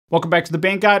Welcome back to the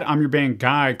Band Guide. I'm your band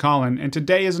guy, Colin, and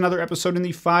today is another episode in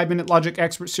the 5-Minute Logic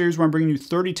Expert Series where I'm bringing you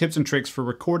 30 tips and tricks for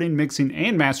recording, mixing,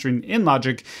 and mastering in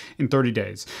Logic in 30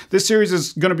 days. This series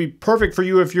is going to be perfect for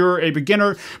you if you're a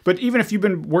beginner, but even if you've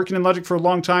been working in Logic for a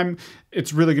long time,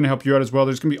 it's really going to help you out as well.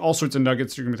 There's going to be all sorts of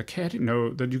nuggets. You're going to be like, hey, I didn't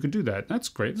know that you could do that. That's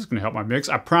great. This is going to help my mix.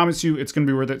 I promise you it's going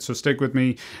to be worth it, so stick with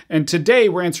me. And today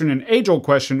we're answering an age-old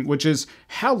question, which is,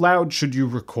 how loud should you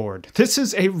record? This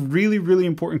is a really, really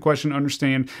important question to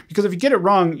understand, because if you get it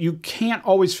wrong, you can't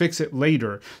always fix it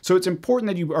later. So it's important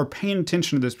that you are paying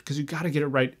attention to this because you got to get it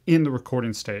right in the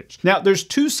recording stage. Now, there's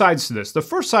two sides to this. The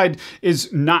first side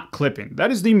is not clipping.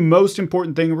 That is the most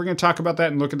important thing. We're going to talk about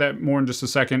that and look at that more in just a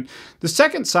second. The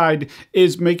second side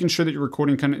is making sure that you're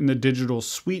recording kind of in the digital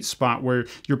sweet spot where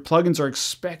your plugins are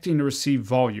expecting to receive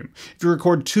volume. If you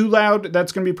record too loud,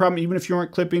 that's going to be a problem even if you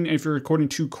aren't clipping. And if you're recording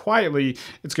too quietly,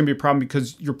 it's going to be a problem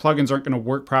because your plugins aren't going to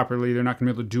work properly. They're not going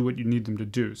to be able to do what you need them to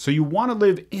do. So you want to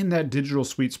live in that digital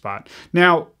sweet spot.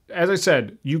 Now, as I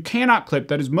said, you cannot clip.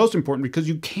 That is most important because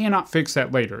you cannot fix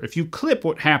that later. If you clip,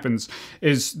 what happens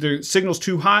is the signal's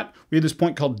too hot. We have this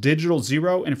point called digital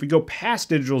zero. And if we go past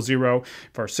digital zero,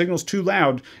 if our signal's too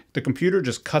loud, the computer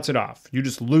just cuts it off. You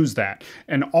just lose that.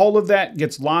 And all of that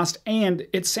gets lost and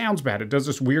it sounds bad. It does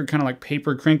this weird kind of like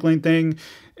paper crinkling thing.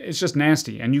 It's just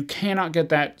nasty, and you cannot get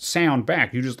that sound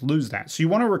back. You just lose that. So you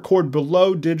want to record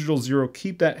below digital zero.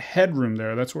 Keep that headroom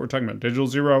there. That's what we're talking about. Digital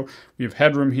zero, we have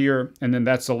headroom here, and then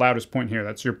that's the loudest point here.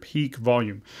 That's your peak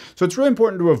volume. So it's really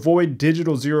important to avoid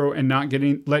digital zero and not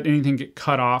let anything get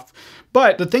cut off.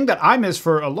 But the thing that I missed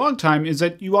for a long time is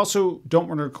that you also don't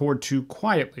want to record too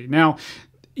quietly. Now,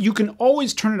 you can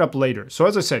always turn it up later. So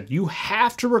as I said, you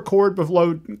have to record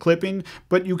below clipping,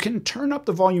 but you can turn up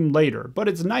the volume later. But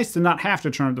it's nice to not have to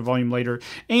turn up the volume later.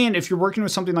 And if you're working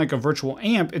with something like a virtual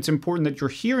amp, it's important that you're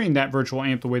hearing that virtual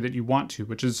amp the way that you want to,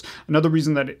 which is another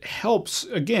reason that it helps,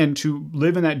 again, to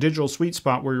live in that digital sweet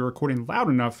spot where you're recording loud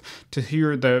enough to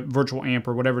hear the virtual amp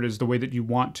or whatever it is the way that you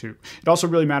want to. It also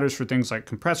really matters for things like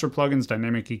compressor plugins,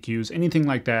 dynamic EQs, anything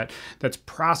like that that's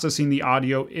processing the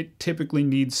audio. It typically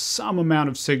needs some amount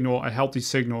of signal, a healthy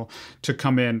signal, to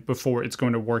come in before it's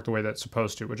going to work the way that's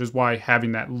supposed to, which is why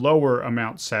having that lower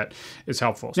amount set is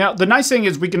helpful. Now, the nice thing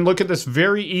is we can look at this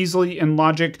very easily in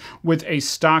Logic with a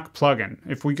stock plugin.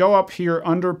 If we go up here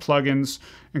under plugins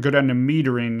and go down to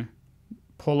metering,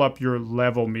 pull up your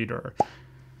level meter.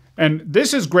 And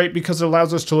this is great because it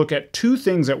allows us to look at two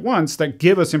things at once that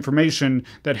give us information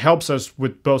that helps us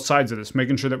with both sides of this,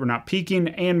 making sure that we're not peaking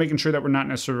and making sure that we're not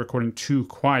necessarily recording too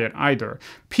quiet either.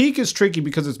 Peak is tricky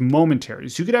because it's momentary.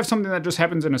 So you could have something that just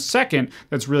happens in a second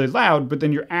that's really loud, but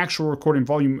then your actual recording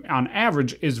volume on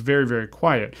average is very, very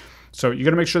quiet. So you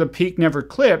got to make sure the peak never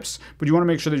clips, but you want to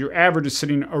make sure that your average is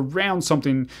sitting around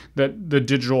something that the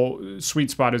digital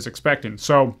sweet spot is expecting.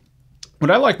 So what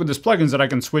I like with this plugin is that I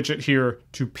can switch it here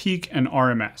to peak and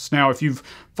RMS. Now, if you've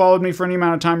followed me for any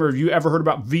amount of time or if you ever heard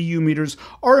about VU meters,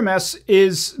 RMS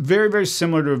is very, very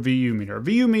similar to a VU meter. A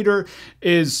VU meter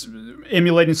is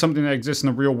emulating something that exists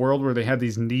in the real world where they had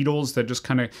these needles that just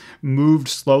kind of moved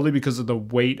slowly because of the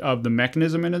weight of the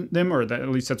mechanism in them, or that, at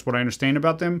least that's what I understand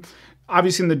about them.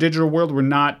 Obviously, in the digital world, we're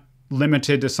not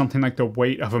limited to something like the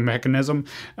weight of a mechanism.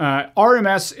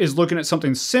 RMS is looking at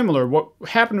something similar. What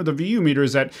happened with the VU meter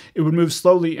is that it would move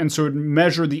slowly, and so it would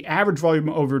measure the average volume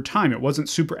over time. It wasn't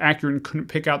super accurate and couldn't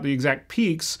pick out the exact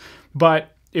peaks,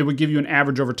 but it would give you an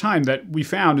average over time that we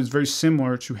found is very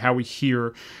similar to how we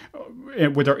hear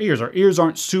with our ears. Our ears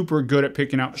aren't super good at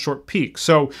picking out short peaks.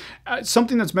 So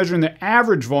something that's measuring the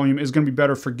average volume is going to be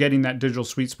better for getting that digital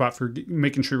sweet spot, for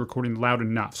making sure you're recording loud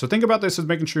enough. So think about this as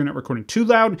making sure you're not recording too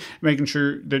loud, making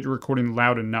sure that you're recording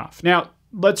loud enough. Now,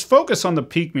 let's focus on the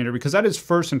peak meter because that is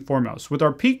first and foremost. With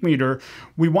our peak meter,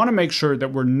 we want to make sure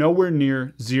that we're nowhere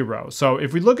near zero. So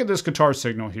if we look at this guitar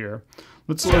signal here,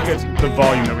 let's look at the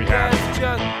volume that we have.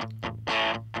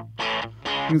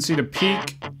 You can see the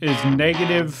peak is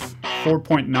negative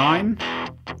 4.9,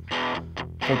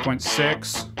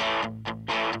 4.6.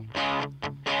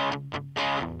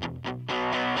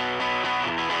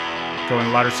 Go in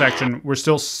the louder section, we're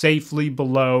still safely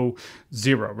below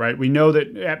zero, right? We know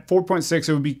that at 4.6,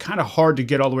 it would be kind of hard to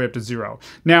get all the way up to zero.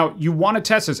 Now, you want to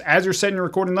test this. As you're setting your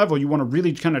recording level, you want to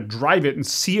really kind of drive it and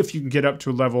see if you can get up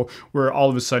to a level where all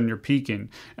of a sudden you're peaking.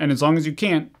 And as long as you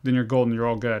can't, then you're golden, you're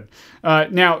all good.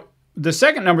 Now, the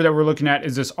second number that we're looking at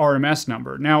is this RMS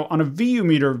number. Now, on a VU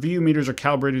meter, VU meters are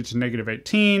calibrated to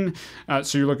 -18,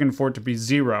 so you're looking for it to be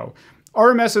 0.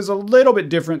 RMS is a little bit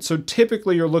different, so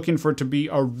typically you're looking for it to be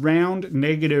around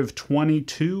negative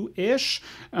 22-ish,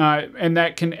 and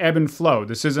that can ebb and flow.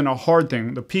 This isn't a hard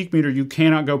thing. The peak meter, you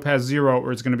cannot go past 0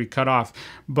 or it's going to be cut off,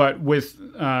 but with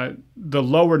the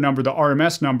lower number, the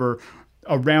RMS number,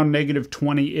 around negative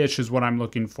 20-ish is what I'm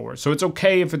looking for. So it's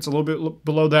okay if it's a little bit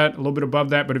below that, a little bit above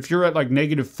that, but if you're at like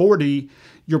negative 40,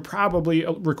 you're probably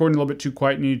recording a little bit too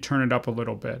quiet and you need to turn it up a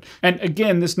little bit. And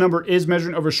again, this number is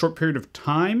measured over a short period of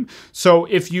time. So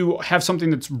if you have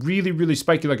something that's really, really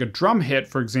spiky, like a drum hit,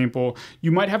 for example,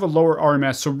 you might have a lower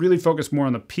RMS. So really focus more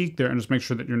on the peak there and just make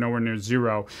sure that you're nowhere near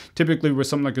 0. Typically with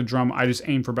something like a drum, I just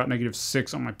aim for about negative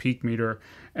 6 on my peak meter,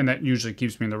 and that usually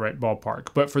keeps me in the right ballpark.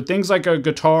 But for things like a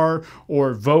guitar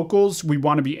or vocals, we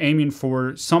want to be aiming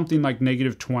for something like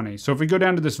negative 20. So if we go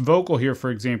down to this vocal here,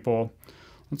 for example,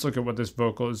 let's look at what this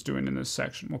vocal is doing in this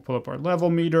section. We'll pull up our level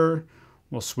meter.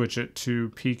 We'll switch it to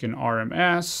peak and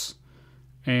RMS.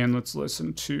 And let's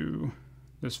listen to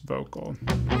this vocal.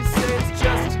 You say it's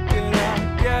just to get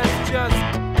out, yeah, it's just to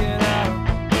get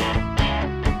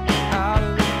out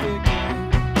of the picture.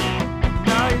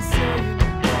 Now you're saying you're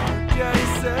proud, yeah,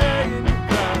 you're saying you're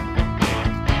proud.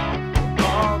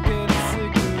 All getting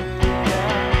sick of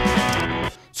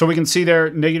it. So we can see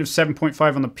there, negative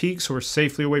 7.5 on the peak, so we're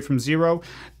safely away from 0.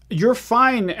 You're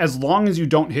fine as long as you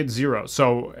don't hit 0.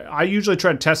 So I usually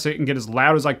try to test it and get as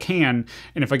loud as I can,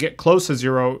 and if I get close to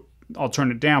 0, I'll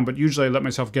turn it down, but usually I let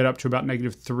myself get up to about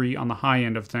negative 3 on the high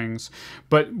end of things.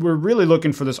 But we're really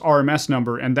looking for this RMS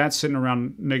number, and that's sitting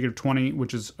around negative 20,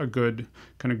 which is a good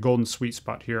kind of golden sweet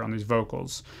spot here on these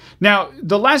vocals. Now,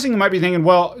 the last thing you might be thinking,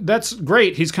 well, that's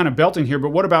great, he's kind of belting here,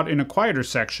 but what about in a quieter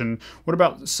section? What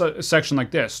about a section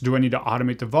like this? Do I need to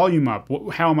automate the volume up?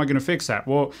 How am I going to fix that?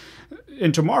 Well,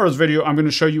 in tomorrow's video, I'm going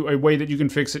to show you a way that you can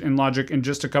fix it in Logic in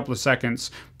just a couple of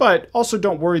seconds. But also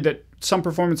don't worry that some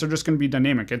performance are just going to be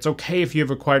dynamic. It's okay if you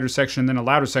have a quieter section than a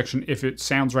louder section if it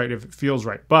sounds right, if it feels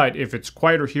right. But if it's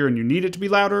quieter here and you need it to be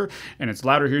louder, and it's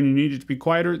louder here and you need it to be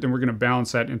quieter, then we're going to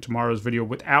balance that in tomorrow's video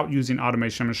without using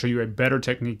automation. I'm going to show you a better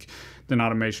technique than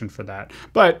automation for that.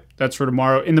 But that's for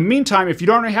tomorrow. In the meantime, if you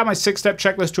don't already have my 6-step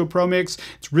checklist to a pro mix,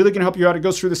 it's really going to help you out. It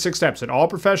goes through the 6 steps that all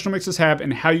professional mixes have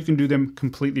and how you can do them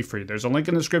completely free. There's a link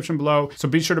in the description below, so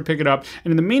be sure to pick it up.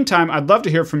 And in the meantime, I'd love to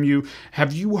hear from you.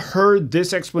 Have you heard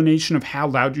this explanation of how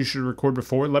loud you should record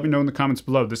before? Let me know in the comments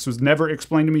below. This was never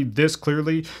explained to me this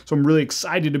clearly, so I'm really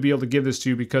excited to be able to give this to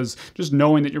you because just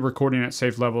knowing that you're recording at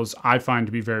safe levels, I find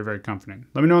to be very, very comforting.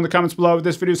 Let me know in the comments below if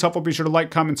this video is helpful. Be sure to like,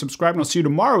 comment, subscribe, and I'll see you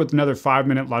tomorrow with another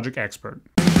 5-Minute Logic Expert.